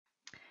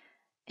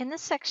In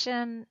this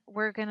section,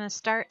 we're going to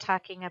start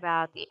talking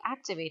about the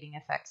activating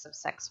effects of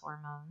sex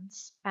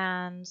hormones.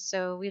 And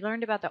so we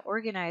learned about the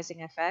organizing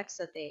effects,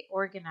 that they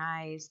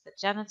organize the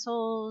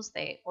genitals,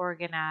 they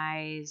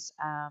organize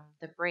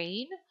the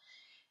brain,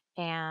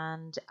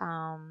 and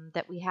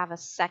that we have a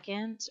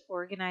second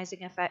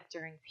organizing effect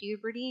during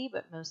puberty,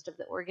 but most of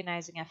the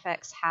organizing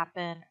effects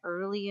happen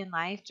early in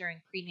life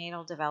during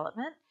prenatal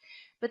development.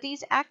 But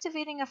these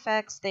activating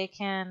effects, they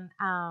can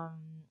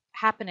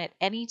happen at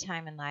any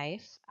time in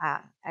life.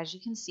 As you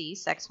can see,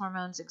 sex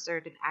hormones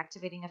exert an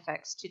activating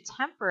effects to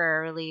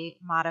temporarily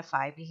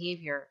modify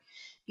behavior.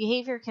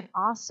 Behavior can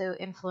also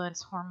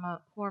influence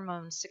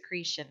hormone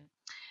secretion.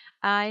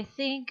 I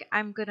think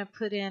I'm going to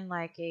put in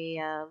like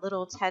a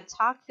little TED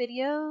Talk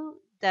video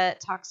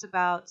that talks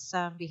about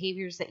some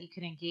behaviors that you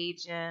can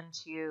engage in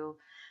to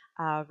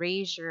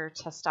raise your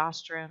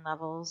testosterone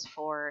levels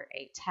for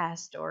a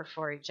test or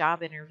for a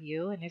job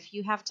interview. And if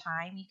you have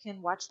time, you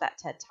can watch that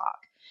TED Talk.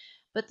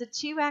 But the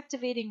two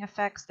activating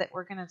effects that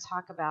we're going to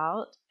talk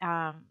about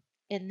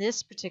in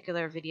this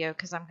particular video,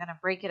 because I'm going to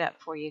break it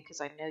up for you because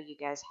I know you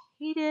guys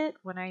hate it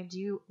when I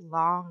do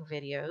long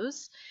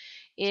videos,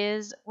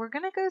 is we're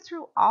going to go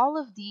through all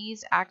of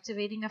these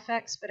activating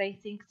effects, but I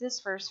think this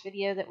first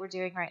video that we're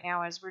doing right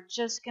now is we're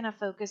just going to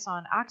focus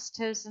on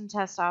oxytocin,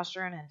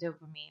 testosterone, and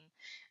dopamine.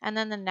 And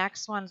then the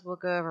next ones we'll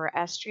go over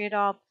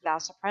estriadol,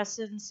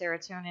 vasopressin,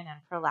 serotonin,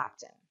 and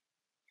prolactin.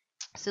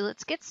 So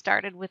let's get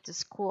started with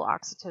this cool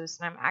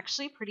oxytocin. I'm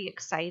actually pretty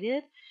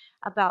excited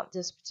about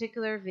this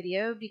particular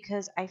video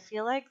because I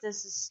feel like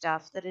this is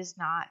stuff that is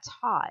not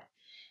taught.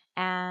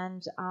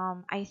 And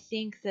I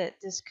think that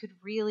this could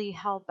really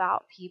help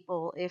out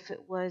people if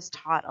it was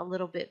taught a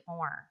little bit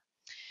more.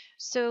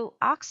 So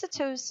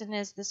oxytocin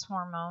is this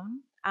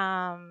hormone.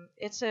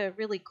 It's a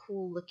really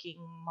cool looking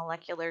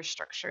molecular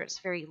structure. It's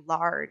very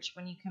large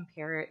when you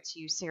compare it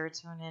to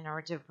serotonin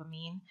or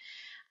dopamine.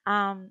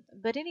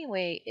 But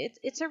anyway,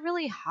 it's a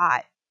really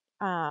hot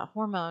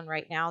hormone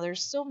right now.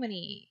 There's so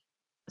many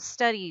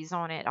studies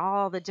on it,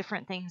 all the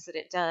different things that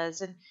it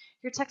does. And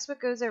your textbook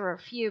goes over a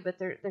few, but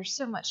there's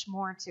so much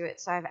more to it.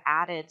 So I've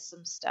added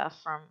some stuff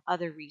from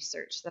other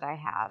research that I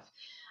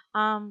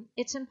have.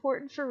 It's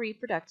important for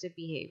reproductive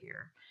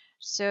behavior.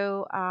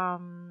 So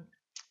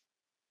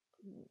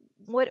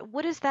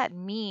what does that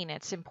mean?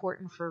 It's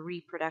important for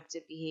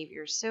reproductive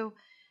behavior. So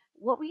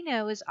what we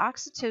know is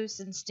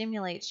oxytocin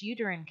stimulates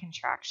uterine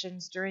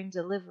contractions during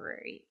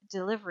delivery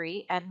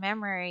and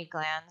mammary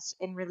glands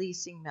in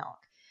releasing milk.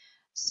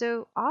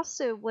 So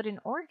also what an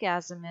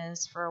orgasm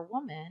is for a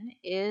woman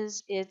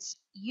is its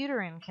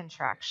uterine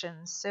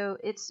contractions. So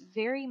it's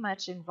very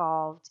much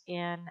involved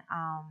in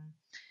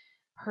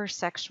her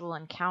sexual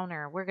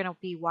encounter. We're going to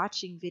be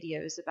watching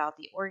videos about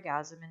the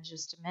orgasm in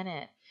just a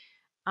minute.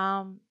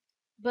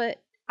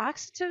 But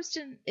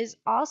oxytocin is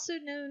also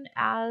known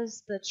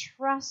as the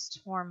trust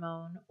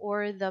hormone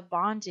or the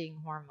bonding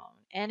hormone,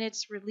 and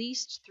it's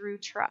released through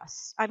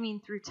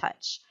through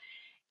touch.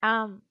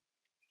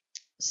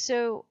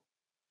 So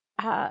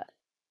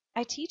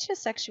I teach a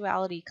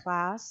sexuality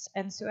class,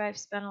 and so I've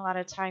spent a lot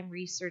of time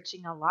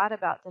researching a lot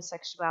about the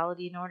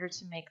sexuality in order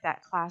to make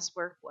that class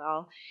work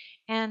well.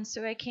 And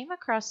so I came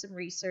across some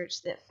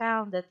research that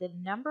found that the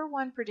number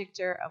one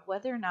predictor of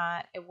whether or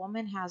not a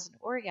woman has an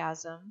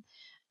orgasm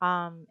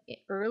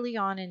early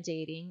on in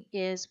dating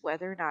is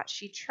whether or not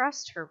she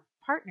trusts her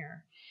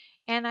partner.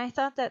 And I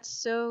thought that's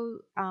so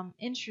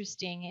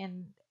interesting.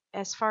 And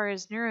as far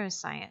as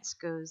neuroscience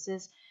goes,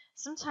 is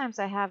sometimes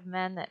I have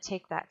men that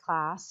take that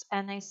class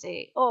and they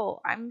say,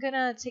 "Oh, I'm going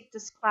to take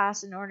this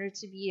class in order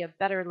to be a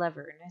better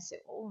lover." And I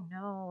say, "Oh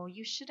no,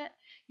 you shouldn't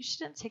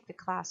take the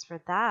class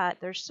for that.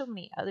 There's so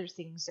many other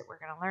things that we're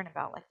going to learn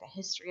about, like the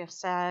history of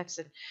sex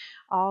and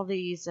all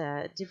these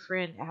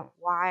different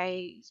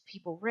why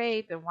people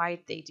rape and why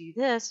they do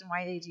this and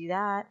why they do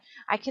that.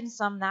 I can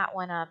sum that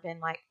one up in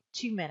like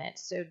 2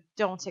 minutes, so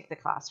don't take the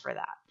class for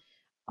that."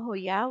 "Oh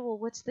yeah, well,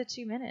 what's the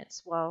 2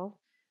 minutes?" "Well,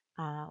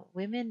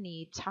 women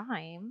need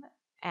time,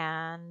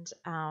 and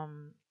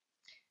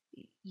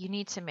you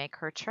need to make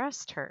her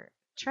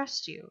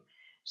trust you."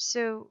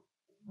 So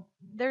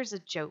there's a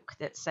joke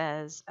that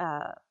says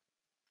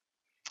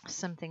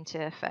something to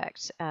the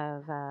effect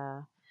of,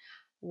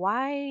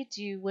 "Why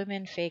do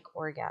women fake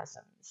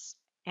orgasms?"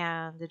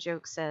 And the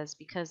joke says,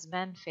 "Because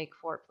men fake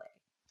foreplay."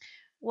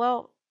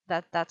 Well,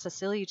 that's a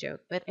silly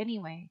joke, but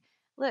anyway,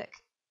 look.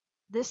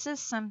 This is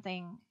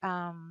something,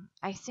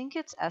 I think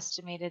it's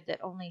estimated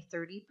that only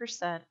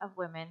 30% of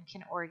women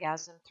can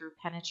orgasm through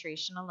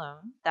penetration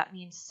alone. That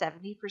means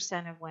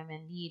 70% of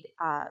women need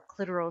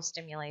clitoral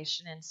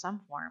stimulation in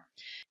some form.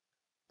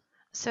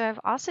 So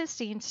I've also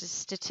seen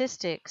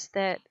statistics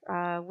that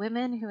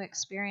women who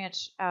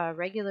experience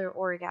regular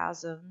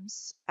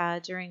orgasms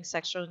during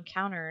sexual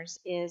encounters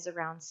is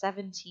around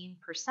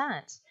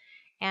 17%.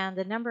 And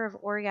the number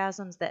of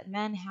orgasms that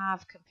men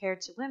have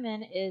compared to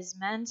women is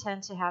men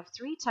tend to have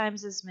 3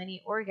 times as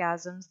many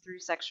orgasms through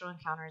sexual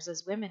encounters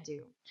as women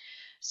do.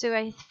 So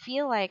I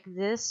feel like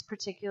this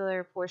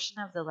particular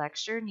portion of the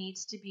lecture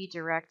needs to be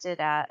directed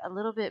at a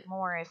little bit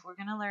more. If we're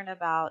going to learn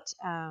about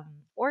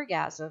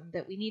orgasm,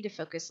 that we need to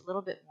focus a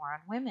little bit more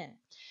on women.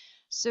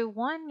 So,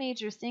 one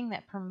major thing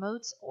that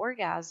promotes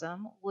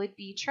orgasm would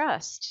be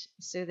trust.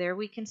 So, there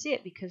we can see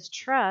it because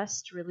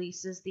trust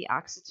releases the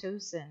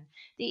oxytocin.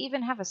 They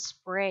even have a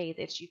spray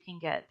that you can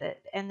get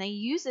that, and they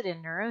use it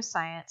in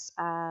neuroscience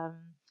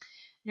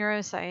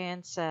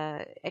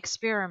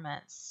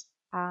experiments.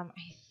 I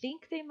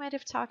think they might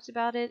have talked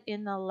about it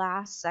in the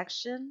last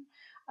section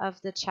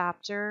of the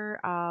chapter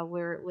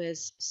where it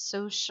was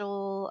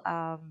social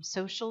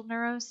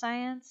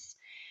neuroscience.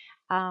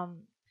 Um,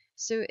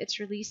 so it's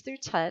released through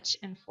touch,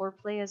 and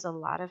foreplay is a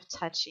lot of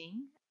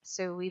touching.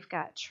 So we've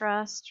got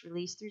trust,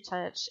 released through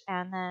touch,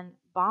 and then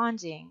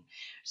bonding.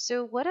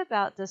 So what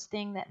about this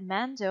thing that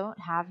men don't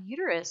have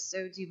uterus?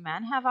 So do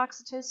men have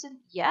oxytocin?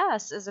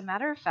 Yes, as a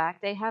matter of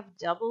fact, they have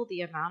double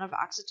the amount of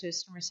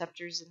oxytocin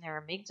receptors in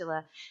their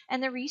amygdala.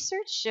 And the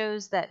research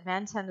shows that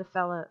men tend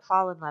to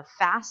fall in love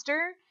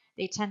faster,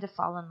 they tend to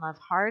fall in love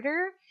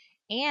harder,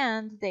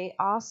 and they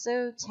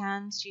also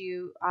tend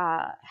to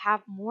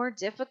have more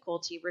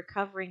difficulty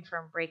recovering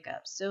from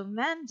breakups. So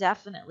men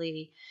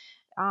definitely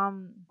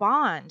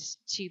bond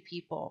to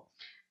people.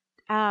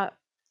 Uh,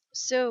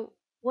 so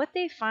what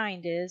they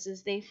find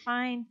is they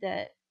find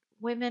that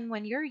women,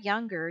 when you're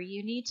younger,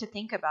 you need to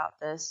think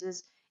about this: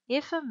 is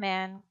if a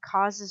man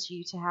causes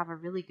you to have a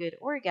really good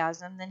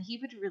orgasm, then he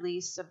would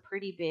release some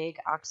pretty big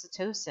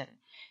oxytocin.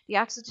 The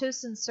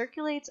oxytocin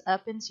circulates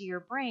up into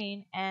your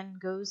brain and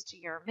goes to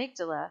your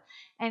amygdala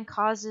and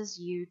causes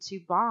you to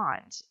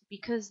bond,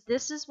 because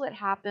this is what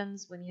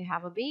happens when you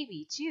have a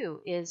baby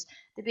too. Is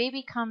the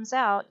baby comes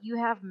out, you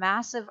have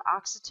massive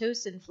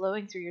oxytocin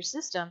flowing through your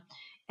system,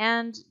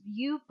 and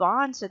you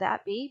bond to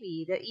that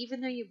baby. That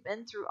even though you've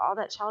been through all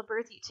that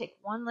childbirth, you take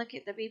one look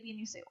at the baby and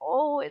you say,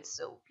 oh, it's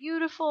so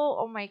beautiful,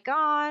 oh my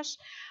gosh,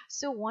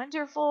 so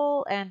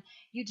wonderful, and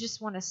you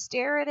just want to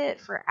stare at it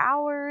for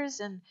hours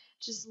and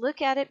just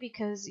look at it,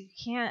 because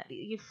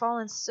you've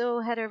fallen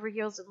so head over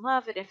heels in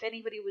love. And if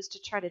anybody was to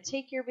try to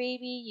take your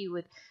baby, you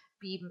would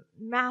be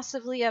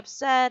massively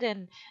upset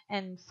and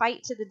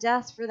fight to the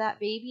death for that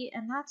baby,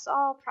 and that's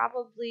all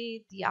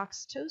probably the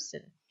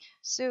oxytocin.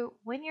 So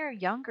when you're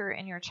younger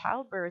in your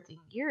childbirthing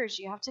years,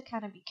 you have to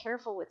kind of be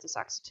careful with this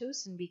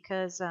oxytocin,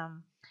 because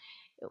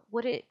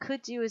what it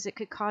could do is it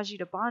could cause you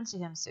to bond to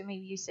him. So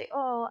maybe you say,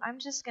 oh, I'm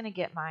just going to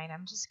get mine.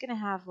 I'm just going to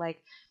have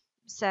like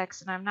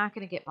sex and I'm not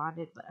going to get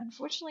bonded. But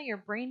unfortunately, your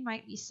brain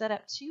might be set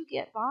up to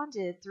get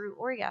bonded through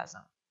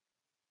orgasm.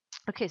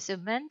 Okay, so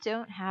men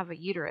don't have a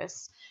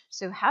uterus.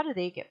 So how do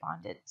they get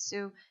bonded?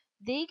 So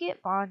they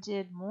get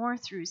bonded more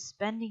through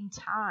spending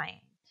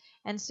time.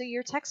 And so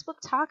your textbook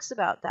talks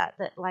about that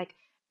like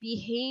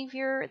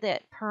behavior,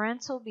 that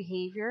parental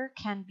behavior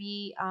can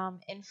be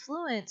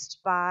influenced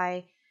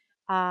by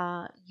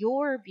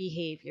your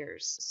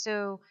behaviors.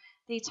 So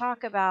they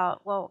talk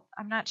about, well,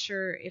 I'm not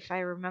sure if I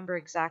remember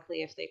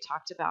exactly if they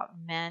talked about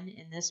men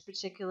in this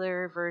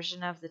particular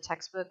version of the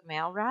textbook,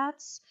 male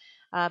rats.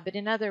 But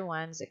in other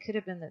ones, it could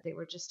have been that they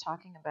were just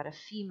talking about a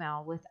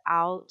female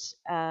without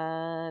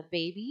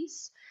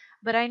babies.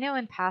 But I know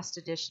in past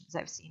editions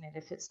I've seen it,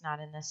 if it's not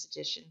in this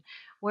edition,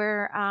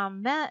 where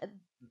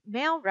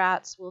male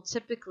rats will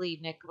typically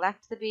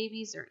neglect the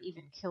babies or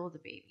even kill the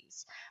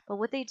babies. But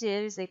what they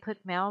did is they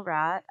put male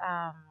rat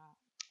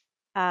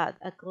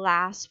a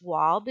glass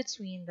wall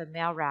between the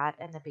male rat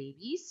and the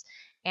babies.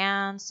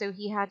 And so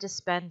he had to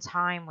spend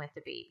time with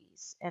the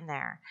babies in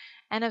there.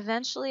 And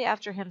eventually,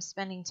 after him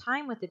spending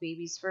time with the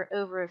babies for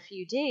over a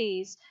few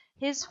days,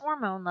 his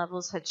hormone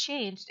levels had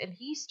changed and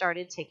he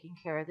started taking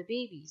care of the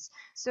babies.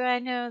 So I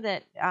know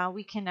that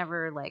we can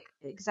never like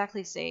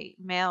exactly say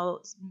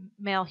male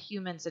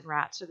humans and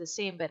rats are the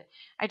same, but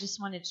I just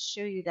wanted to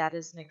show you that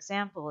as an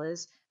example.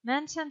 Is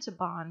men tend to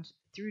bond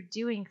through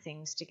doing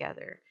things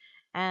together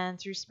and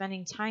through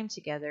spending time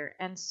together.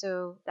 And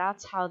so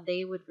that's how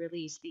they would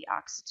release the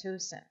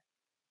oxytocin.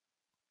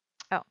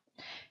 Oh,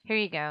 here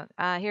you go.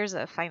 Here's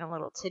a final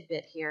little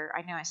tidbit here.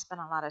 I know I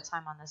spent a lot of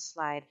time on this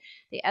slide.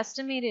 The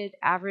estimated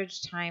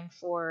average time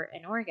for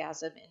an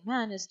orgasm in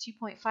men is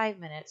 2.5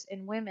 minutes.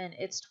 In women,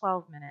 it's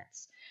 12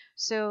 minutes.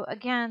 So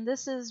again,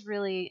 this is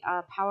really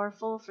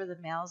powerful for the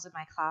males in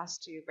my class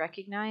to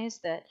recognize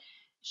that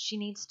she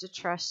needs to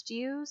trust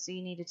you. So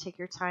you need to take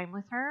your time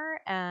with her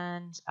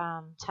and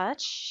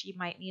touch. She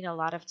might need a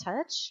lot of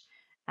touch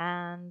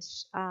and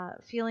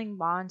feeling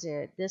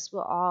bonded. This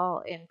will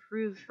all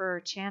improve her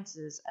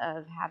chances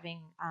of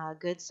having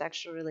good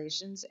sexual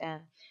relations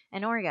and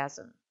an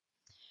orgasm.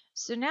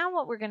 So now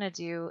what we're going to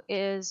do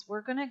is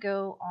we're going to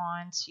go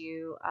on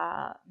to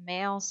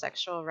male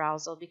sexual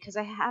arousal, because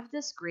I have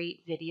this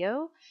great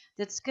video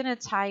that's going to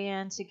tie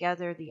in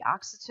together the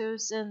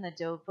oxytocin, the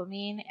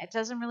dopamine. It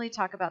doesn't really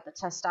talk about the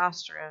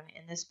testosterone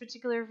in this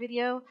particular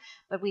video,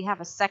 but we have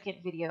a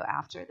second video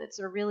after that's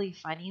a really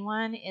funny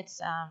one.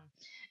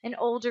 an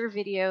older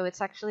video.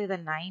 It's actually the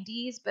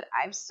 90s, but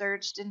I've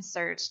searched and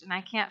searched, and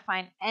I can't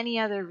find any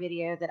other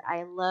video that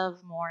I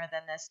love more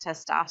than this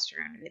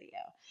testosterone video.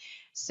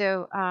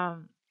 So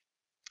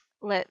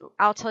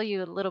I'll tell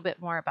you a little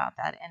bit more about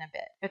that in a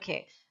bit.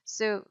 Okay,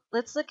 so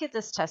let's look at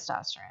this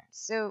testosterone.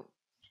 So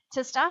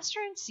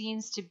testosterone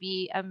seems to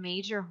be a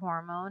major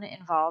hormone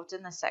involved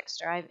in the sex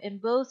drive in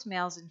both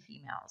males and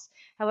females.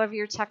 However,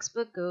 your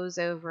textbook goes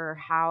over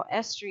how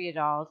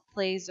estriadol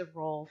plays a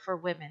role for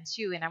women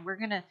too. And we're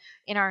going to,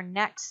 in our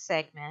next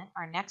segment,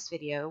 our next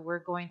video, we're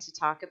going to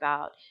talk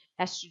about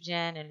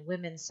estrogen and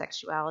women's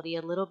sexuality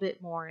a little bit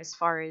more as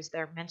far as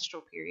their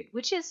menstrual period,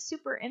 which is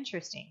super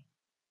interesting.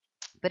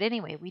 But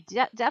anyway, we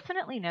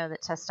definitely know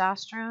that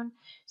testosterone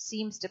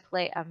seems to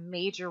play a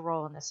major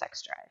role in the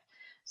sex drive.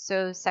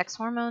 So, sex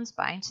hormones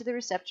bind to the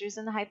receptors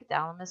in the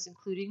hypothalamus,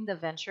 including the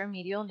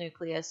ventromedial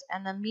nucleus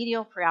and the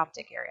medial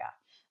preoptic area.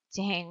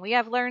 Dang, we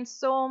have learned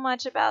so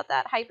much about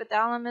that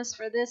hypothalamus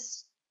for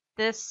this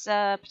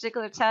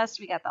particular test.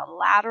 We got the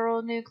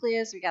lateral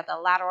nucleus, we got the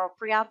lateral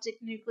preoptic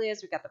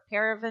nucleus, we got the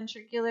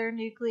paraventricular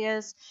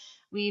nucleus.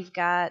 We've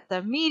got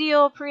the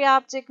medial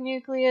preoptic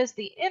nucleus,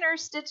 the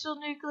interstitial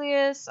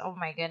nucleus. Oh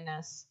my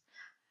goodness.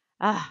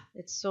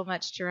 It's so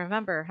much to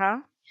remember, huh?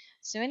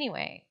 So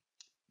anyway,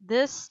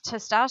 this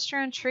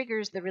testosterone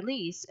triggers the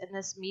release in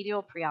this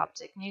medial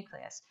preoptic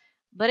nucleus.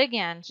 But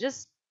again,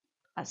 just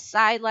a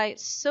sidelight,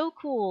 so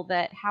cool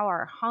that how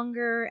our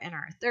hunger and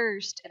our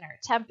thirst and our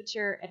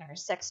temperature and our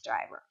sex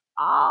drive are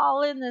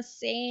all in the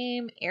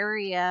same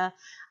area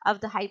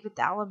of the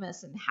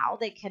hypothalamus and how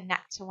they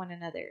connect to one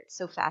another. It's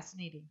so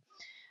fascinating.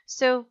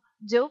 So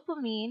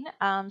dopamine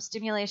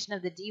stimulation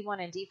of the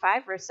D1 and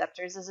D5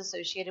 receptors is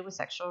associated with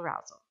sexual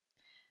arousal.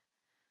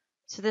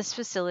 So this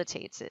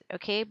facilitates it,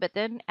 okay? But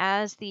then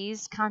as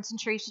these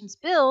concentrations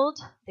build,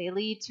 they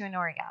lead to an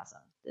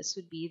orgasm. This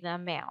would be the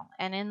male.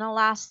 And in the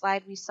last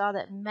slide, we saw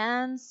that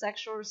men's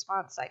sexual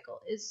response cycle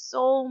is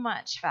so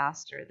much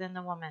faster than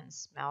the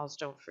woman's. Males,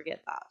 don't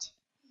forget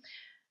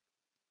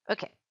that.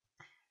 Okay.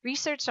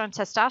 Research on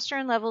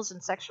testosterone levels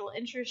and sexual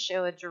interest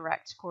show a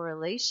direct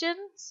correlation.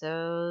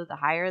 So the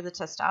higher the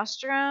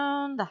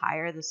testosterone, the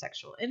higher the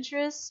sexual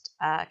interest.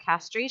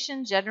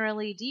 Castration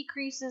generally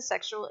decreases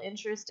sexual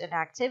interest and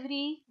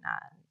activity.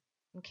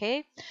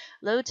 Okay.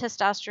 Low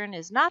testosterone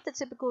is not the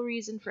typical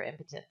reason for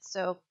impotence.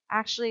 So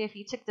actually, if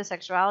you took the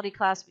sexuality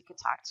class, we could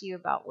talk to you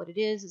about what it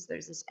is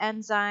there's this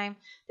enzyme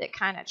that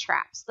kind of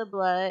traps the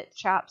blood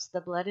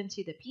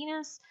into the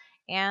penis.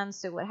 And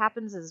so what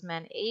happens as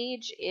men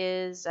age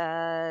is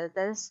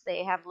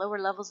they have lower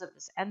levels of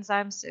this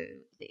enzyme, so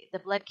the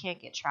blood can't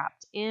get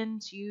trapped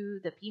into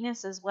the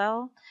penis as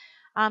well.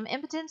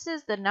 Impotence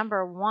is the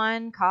number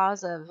one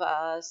cause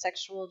of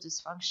sexual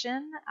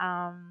dysfunction.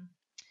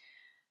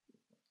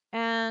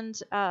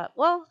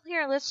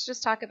 Here, let's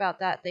just talk about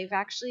that. They've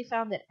actually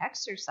found that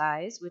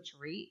exercise, which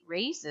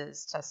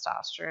raises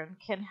testosterone,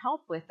 can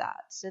help with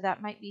that. So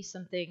that might be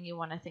something you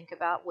want to think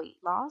about. Weight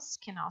loss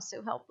can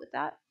also help with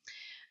that.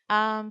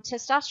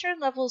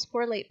 Testosterone levels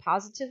correlate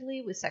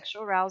positively with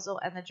sexual arousal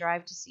and the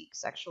drive to seek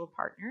sexual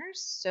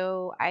partners.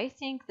 So I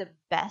think the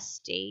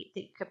best date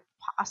that you could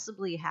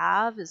possibly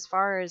have as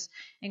far as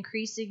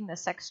increasing the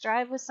sex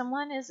drive with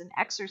someone is an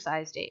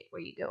exercise date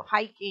where you go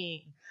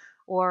hiking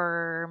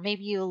or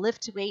maybe you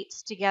lift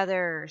weights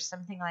together or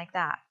something like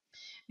that.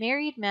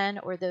 Married men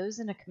or those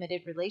in a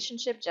committed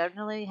relationship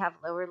generally have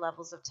lower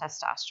levels of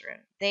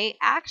testosterone. They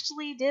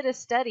actually did a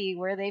study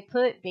where they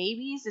put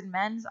babies in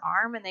men's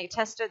arm and they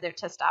tested their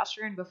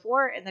testosterone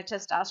before and their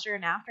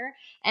testosterone after,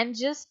 and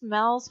just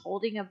males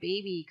holding a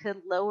baby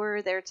could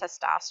lower their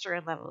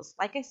testosterone levels.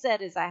 Like I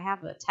said, I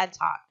have a TED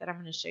Talk that I'm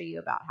going to show you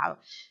about how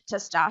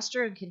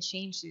testosterone can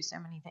change through so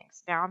many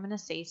things. Now I'm going to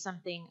say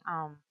something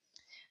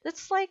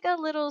that's like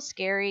a little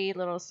scary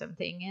little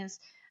something is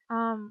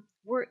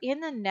we're in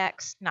the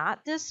next,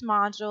 not this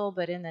module,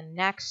 but in the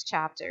next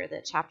chapter,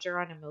 the chapter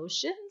on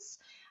emotions.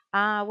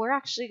 We're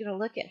actually going to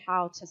look at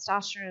how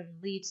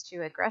testosterone leads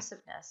to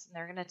aggressiveness, and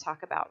they're going to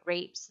talk about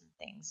rapes and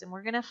things. And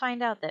we're going to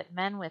find out that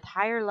men with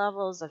higher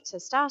levels of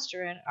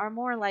testosterone are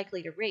more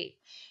likely to rape.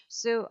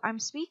 So I'm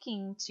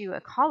speaking to a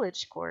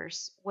college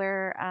course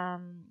where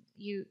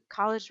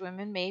college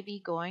women may be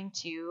going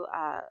to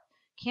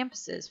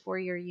campuses for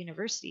your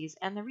universities,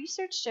 and the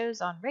research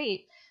shows on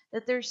rape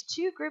that there's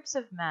two groups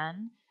of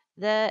men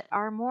that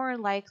are more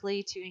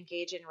likely to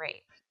engage in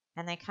rape,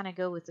 and they kind of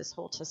go with this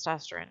whole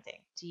testosterone thing.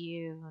 Do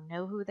you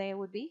know who they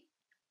would be?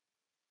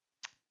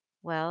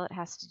 Well, it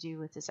has to do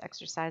with this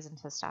exercise and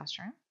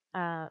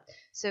testosterone.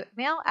 So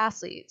male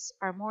athletes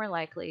are more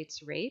likely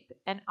to rape,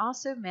 and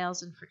also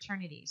males in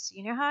fraternities.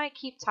 You know how I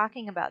keep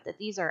talking about that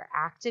these are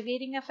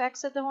activating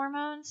effects of the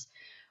hormones?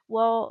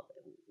 Well,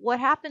 what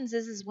happens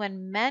is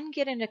when men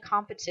get into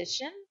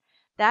competition,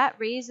 that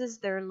raises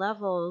their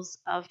levels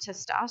of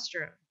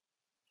testosterone.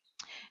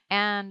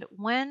 And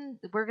when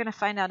we're going to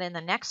find out in the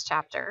next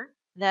chapter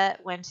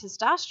that when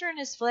testosterone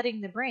is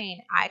flooding the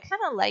brain, I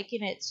kind of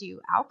liken it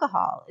to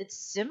alcohol. It's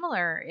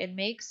similar. It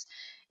makes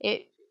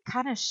it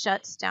kind of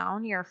shuts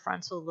down your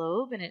frontal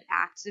lobe and it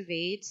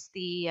activates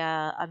the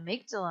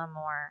amygdala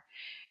more.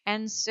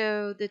 And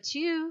so the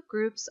two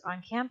groups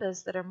on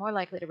campus that are more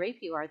likely to rape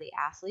you are the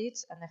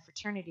athletes and the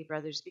fraternity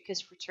brothers, because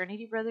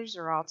fraternity brothers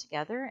are all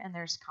together and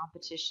there's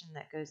competition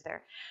that goes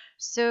there.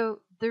 So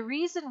the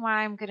reason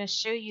why I'm going to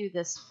show you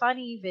this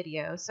funny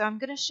video, so I'm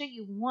going to show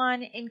you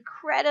one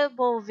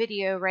incredible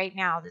video right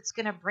now that's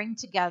going to bring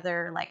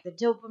together like the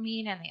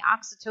dopamine and the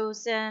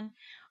oxytocin.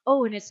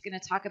 Oh, and it's going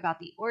to talk about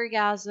the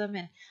orgasm.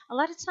 And a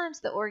lot of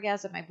times the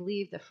orgasm, I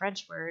believe the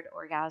French word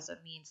orgasm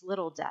means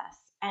little death.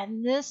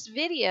 And this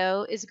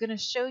video is going to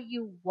show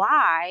you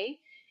why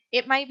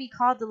it might be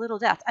called the little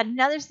death.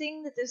 Another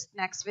thing that this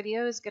next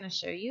video is going to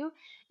show you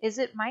is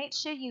it might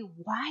show you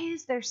why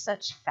is there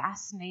such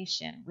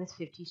fascination with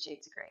 50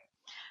 Shades of Grey.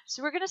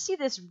 So we're going to see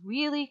this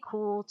really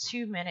cool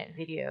 2-minute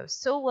video.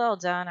 So well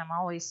done. I'm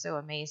always so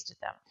amazed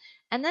at them.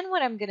 And then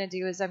what I'm going to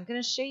do is I'm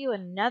going to show you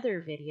another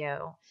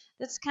video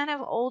that's kind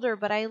of older,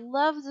 but I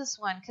love this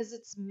one because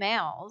it's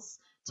males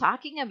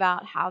talking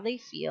about how they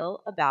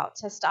feel about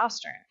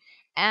testosterone.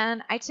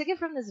 And I took it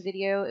from this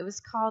video. It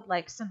was called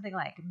like something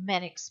like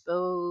Men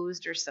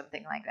Exposed or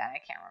something like that.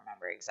 I can't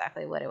remember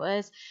exactly what it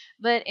was.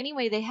 But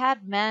anyway, they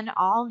had men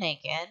all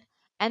naked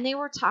and they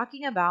were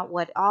talking about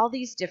what all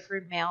these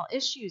different male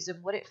issues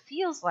and what it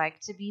feels like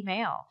to be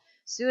male.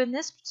 So in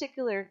this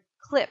particular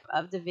clip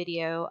of the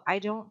video, I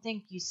don't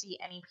think you see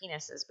any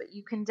penises, but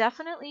you can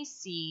definitely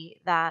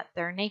see that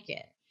they're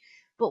naked.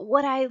 But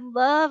what I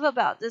love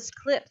about this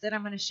clip that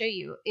I'm going to show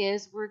you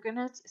is we're going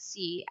to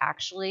see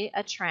actually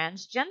a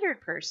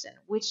transgendered person,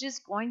 which is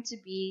going to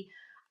be,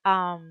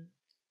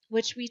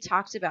 which we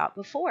talked about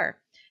before.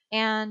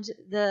 And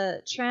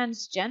the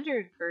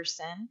transgendered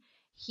person,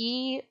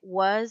 he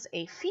was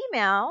a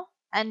female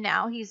and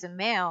now he's a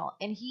male.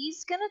 And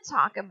he's going to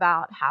talk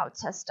about how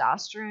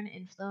testosterone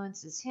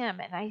influences him.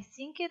 And I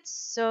think it's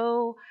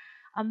so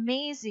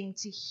amazing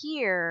to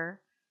hear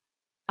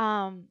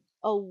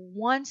a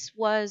once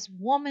was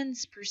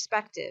woman's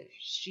perspective.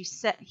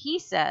 He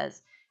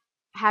says,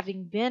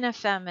 having been a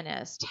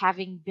feminist,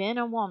 having been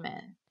a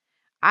woman,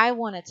 I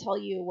want to tell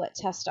you what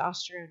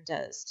testosterone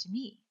does to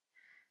me.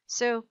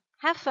 So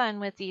have fun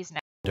with these now.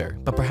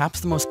 But perhaps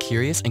the most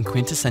curious and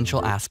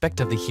quintessential aspect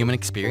of the human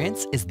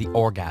experience is the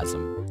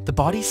orgasm. The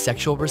body's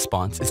sexual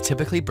response is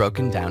typically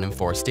broken down in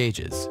 4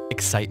 stages: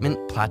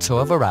 excitement, plateau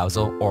of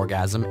arousal,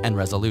 orgasm, and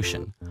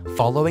resolution.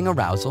 Following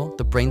arousal,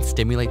 the brain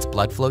stimulates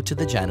blood flow to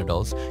the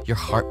genitals, your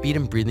heartbeat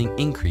and breathing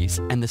increase,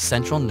 and the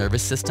central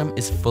nervous system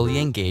is fully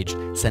engaged,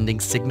 sending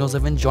signals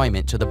of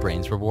enjoyment to the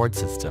brain's reward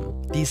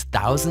system. These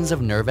thousands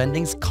of nerve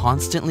endings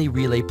constantly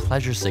relay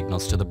pleasure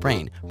signals to the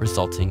brain,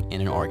 resulting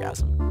in an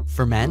orgasm.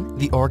 For men,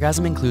 the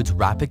orgasm includes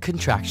rapid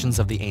contractions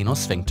of the anal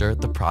sphincter,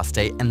 the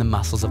prostate, and the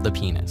muscles of the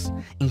penis.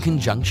 In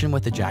conjunction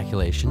with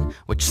ejaculation,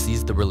 which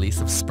sees the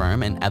release of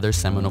sperm and other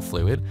seminal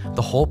fluid,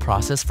 the whole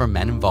process for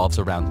men involves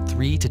around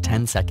 3 to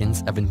 10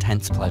 seconds of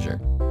intense pleasure.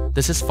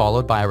 This is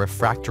followed by a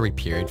refractory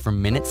period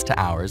from minutes to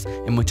hours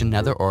in which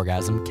another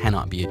orgasm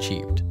cannot be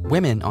achieved.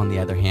 Women, on the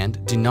other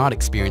hand, do not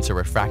experience a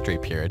refractory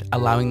period,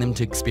 allowing them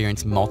to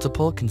experience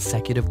multiple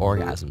consecutive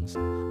orgasms.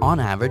 On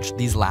average,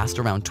 these last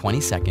around 20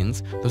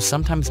 seconds, though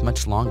sometimes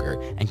much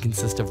longer, and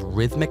consist of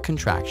rhythmic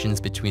contractions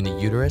between the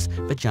uterus,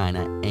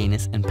 vagina,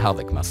 anus, and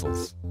pelvic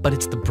muscles. But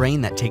it's the brain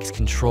that takes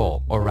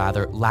control, or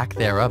rather lack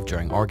thereof,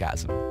 during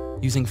orgasm.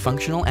 Using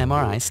functional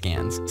MRI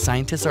scans,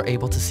 scientists are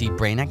able to see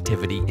brain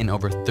activity in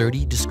over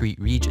 30 discrete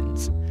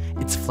regions.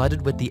 It's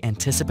flooded with the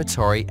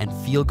anticipatory and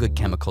feel-good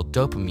chemical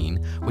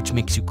dopamine, which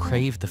makes you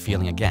crave the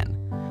feeling again.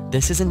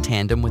 This is in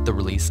tandem with the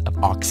release of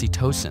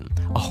oxytocin,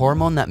 a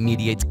hormone that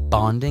mediates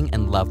bonding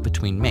and love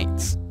between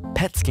mates.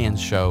 PET scans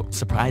show,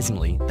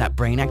 surprisingly, that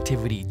brain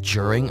activity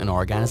during an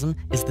orgasm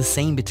is the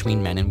same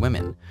between men and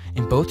women.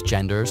 In both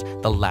genders,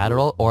 the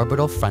lateral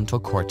orbital frontal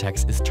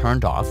cortex is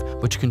turned off,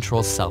 which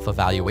controls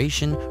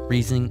self-evaluation,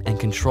 reasoning, and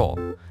control.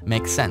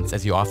 Makes sense,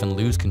 as you often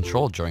lose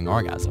control during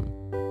orgasm.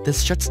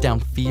 This shuts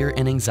down fear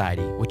and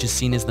anxiety, which is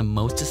seen as the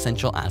most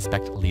essential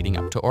aspect leading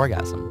up to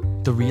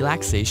orgasm. The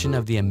relaxation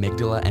of the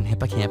amygdala and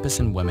hippocampus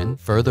in women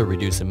further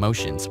reduce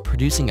emotions,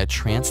 producing a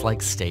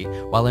trance-like state,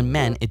 while in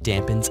men it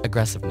dampens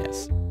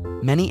aggressiveness.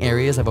 Many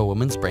areas of a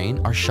woman's brain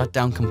are shut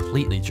down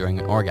completely during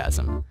an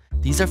orgasm.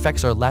 These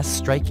effects are less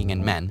striking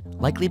in men,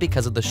 likely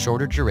because of the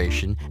shorter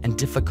duration and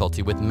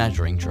difficulty with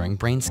measuring during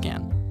brain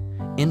scan.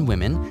 In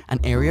women, an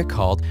area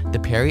called the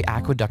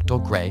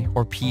periaqueductal gray,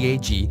 or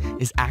PAG,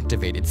 is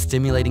activated,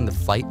 stimulating the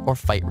flight or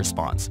fight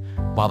response,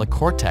 while the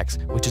cortex,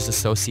 which is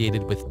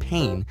associated with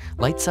pain,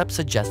 lights up,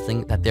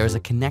 suggesting that there is a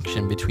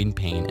connection between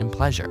pain and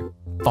pleasure.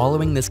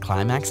 Following this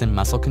climax and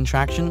muscle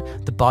contraction,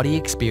 the body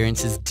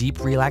experiences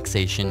deep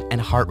relaxation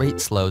and heart rate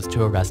slows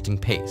to a resting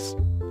pace.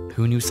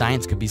 Who knew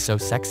science could be so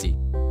sexy?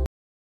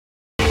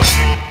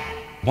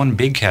 One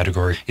big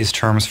category is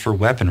terms for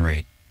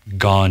weaponry.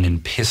 gun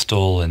and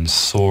pistol and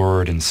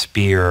sword and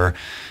spear,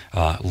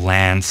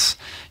 lance.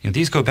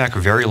 These go back a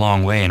very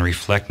long way and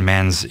reflect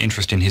man's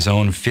interest in his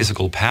own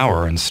physical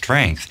power and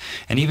strength.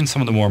 And even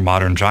some of the more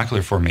modern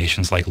jocular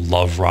formations like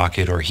love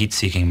rocket or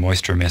heat-seeking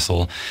moisture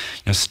missile,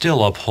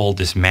 still uphold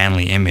this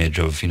manly image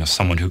of,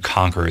 someone who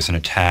conquers and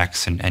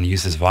attacks and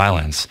uses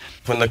violence.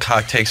 When the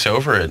cock takes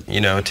over it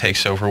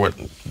takes over what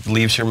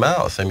leaves your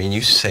mouth. I mean,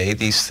 you say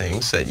these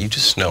things that you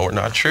just know are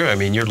not true. I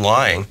mean, you're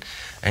lying,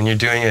 and you're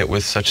doing it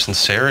with such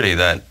sincerity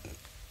that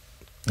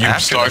you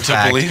start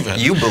to believe it.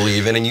 You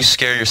believe it, and you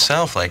scare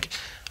yourself like,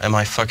 am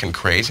I fucking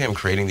crazy? I'm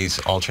creating these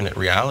alternate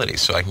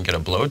realities so I can get a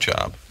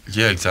blowjob.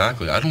 Yeah,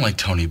 exactly. I don't like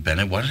Tony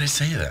Bennett. Why did I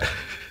say that?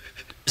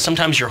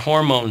 Sometimes your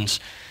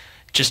hormones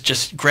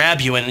just grab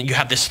you, and you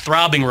have this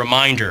throbbing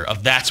reminder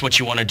of that's what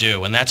you want to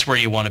do, and that's where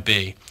you want to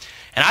be.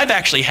 And I've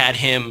actually had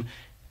him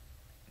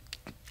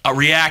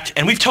react,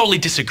 and we've totally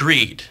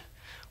disagreed,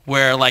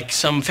 where like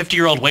some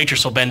 50-year-old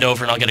waitress will bend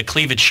over and I'll get a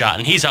cleavage shot,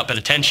 and he's up at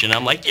attention.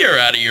 I'm like, you're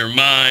out of your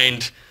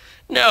mind.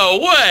 No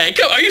way.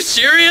 Are you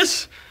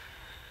serious?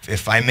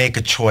 If I make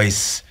a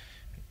choice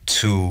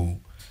to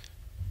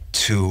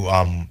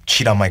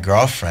cheat on my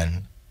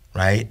girlfriend,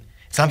 right?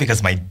 It's not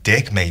because my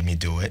dick made me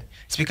do it.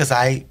 It's because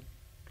I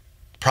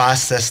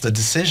processed the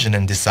decision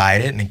and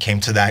decided, and it came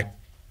to that,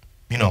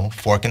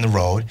 fork in the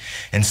road,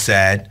 and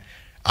said,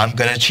 I'm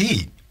gonna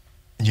cheat,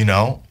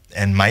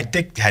 and my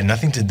dick had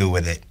nothing to do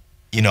with it.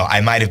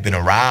 I might have been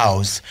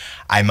aroused,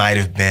 I might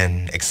have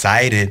been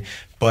excited,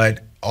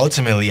 but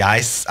ultimately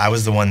I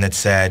was the one that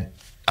said,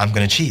 I'm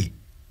gonna cheat.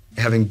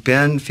 Having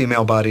been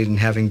female-bodied and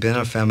having been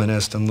a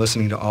feminist and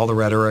listening to all the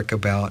rhetoric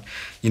about,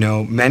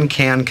 men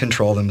can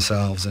control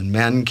themselves and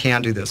men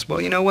can do this. Well,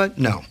 you know what?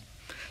 No.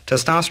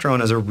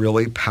 Testosterone is a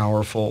really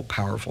powerful,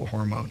 powerful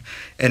hormone,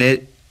 and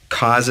it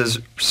causes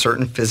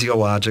certain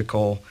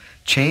physiological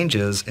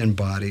changes in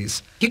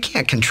bodies. You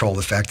can't control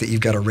the fact that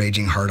you've got a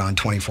raging heart on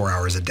 24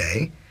 hours a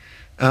day.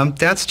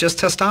 That's just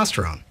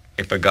testosterone.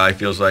 If a guy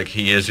feels like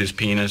he is his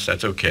penis,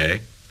 that's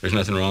okay. There's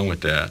nothing wrong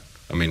with that.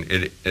 I mean,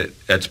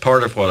 that's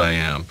part of what I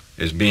am,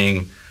 is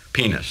being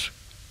penis.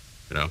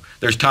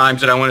 There's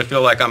times that I want to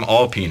feel like I'm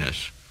all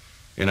penis,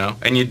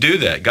 and you do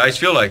that. Guys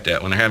feel like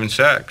that when they're having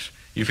sex.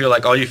 You feel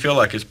like all you feel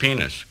like is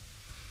penis.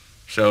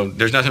 So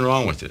there's nothing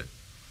wrong with it.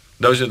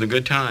 Those are the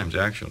good times,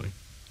 actually.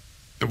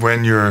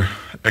 When you're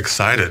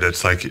excited,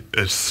 it's like, it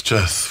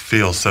just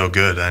feels so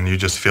good, and you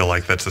just feel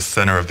like that's the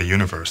center of the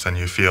universe, and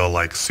you feel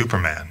like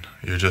Superman.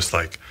 You're just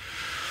like,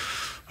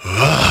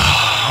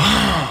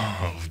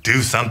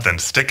 do something,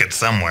 stick it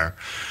somewhere.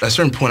 At a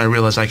certain point, I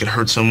realized I could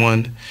hurt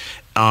someone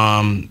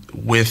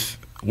with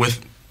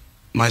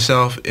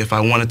myself if I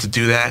wanted to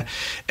do that.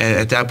 And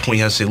at that point,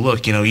 you have to say,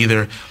 look,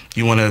 either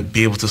you want to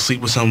be able to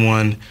sleep with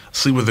someone,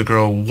 sleep with a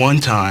girl one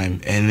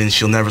time, and then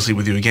she'll never sleep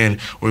with you again,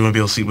 or you want to be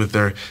able to sleep with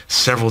her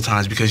several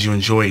times because you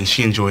enjoy it and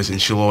she enjoys it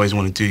and she'll always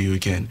want to do you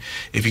again.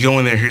 If you go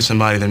in there and hear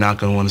somebody, they're not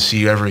going to want to see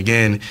you ever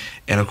again.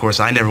 And of course,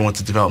 I never want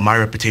to develop my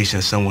reputation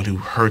as someone who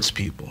hurts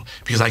people,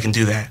 because I can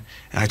do that,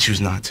 and I choose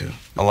not to.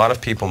 A lot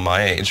of people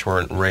my age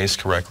weren't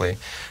raised correctly.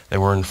 They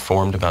weren't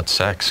informed about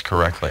sex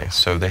correctly,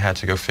 so they had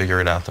to go figure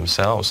it out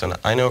themselves. And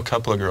I know a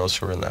couple of girls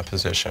who were in that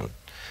position,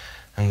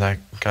 and that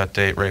got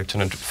date raped,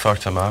 and it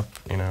fucked them up,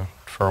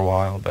 for a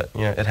while. But,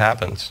 it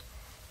happens.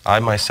 I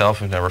myself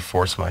have never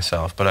forced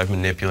myself, but I've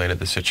manipulated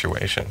the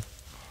situation.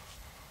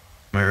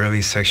 My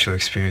early sexual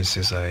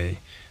experiences, I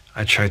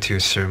tried to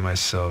assert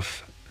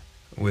myself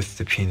with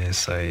the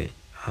penis. I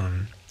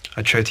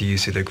tried to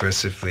use it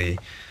aggressively.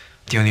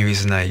 The only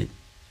reason I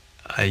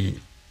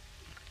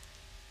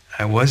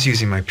was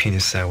using my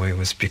penis that way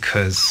was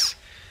because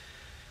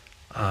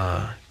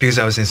I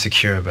was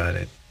insecure about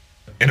it.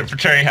 In a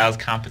fraternity house,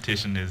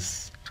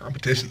 competition's a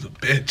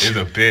bitch. Is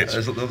a bitch.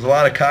 There's a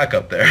lot of cock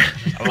up there.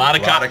 A lot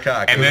of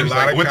cock. And then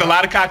with a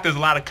lot of cock, there's a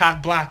lot of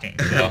cock blocking.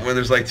 When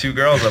there's like 2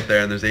 girls up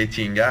there and there's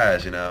 18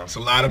 guys, It's a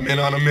lot of men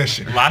on a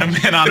mission. A lot of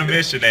men on a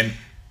mission,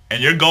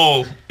 and your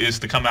goal is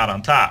to come out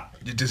on top.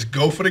 You just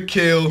go for the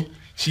kill.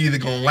 She either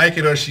gonna like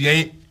it or she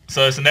ain't.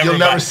 So it's never. You'll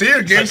never see her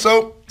again,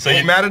 so it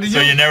won't matter to you.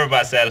 So you're never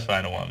about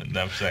satisfying a woman.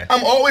 Never say.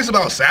 I'm always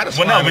about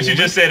satisfying. Well, no, but you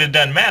just said it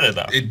doesn't matter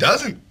though. It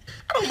doesn't.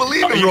 I don't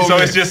believe in romance. So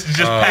it's just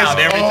pound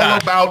every time.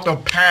 It's all about the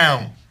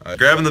pound.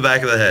 Grabbing the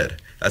back of the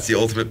head. That's the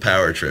ultimate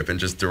power trip, and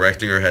just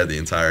directing her head the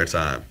entire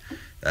time.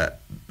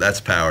 That's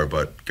power,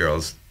 but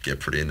girls get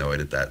pretty annoyed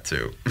at that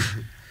too.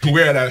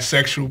 We're at our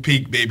sexual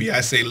peak, baby.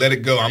 I say, let it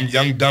go. I'm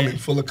young, dumb,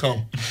 and full of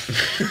cum.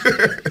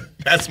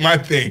 That's my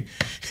thing.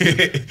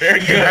 Very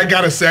good. I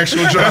got a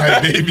sexual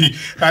drive, baby.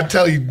 I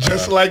tell you,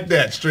 just like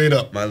that, straight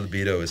up. My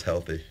libido is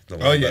healthy.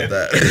 Don't worry about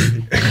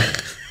that.